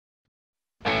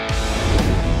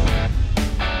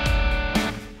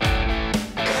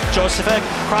Josephic,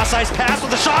 cross-ice pass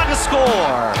with a shot and a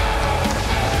score.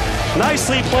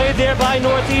 Nicely played there by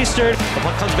Northeastern. The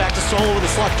puck comes back to Solo with a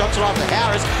slot, dumps it off to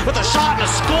Harris with a shot and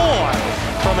a score.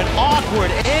 From an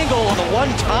awkward angle on the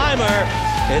one-timer,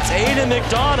 it's Aidan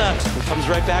McDonough. It comes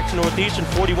right back to Northeastern,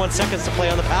 41 seconds to play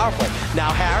on the power play.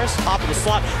 Now Harris, top of the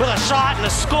slot with a shot and a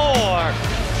score.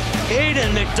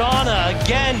 Aidan McDonough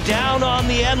again down on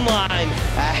the end line.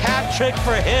 A hat trick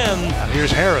for him. And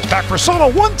here's Harris, back for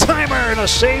Solo, one-timer and a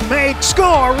save made,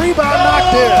 score, rebound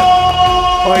knocked in.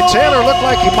 Boy, Taylor looked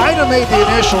like he might have made the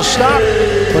initial stop,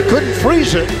 but couldn't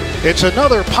freeze it. It's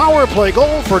another power play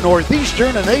goal for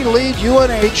Northeastern, and they lead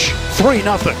UNH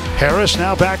 3-0. Harris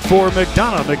now back for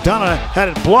McDonough. McDonough had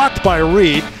it blocked by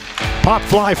Reed. Pop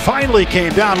fly finally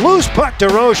came down. Loose puck,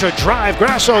 DeRocha drive.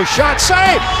 Grasso shot,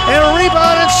 save, and a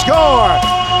rebound and score.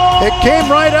 It came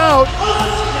right out,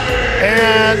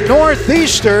 and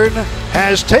Northeastern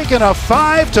has taken a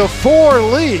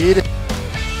 5-4 lead.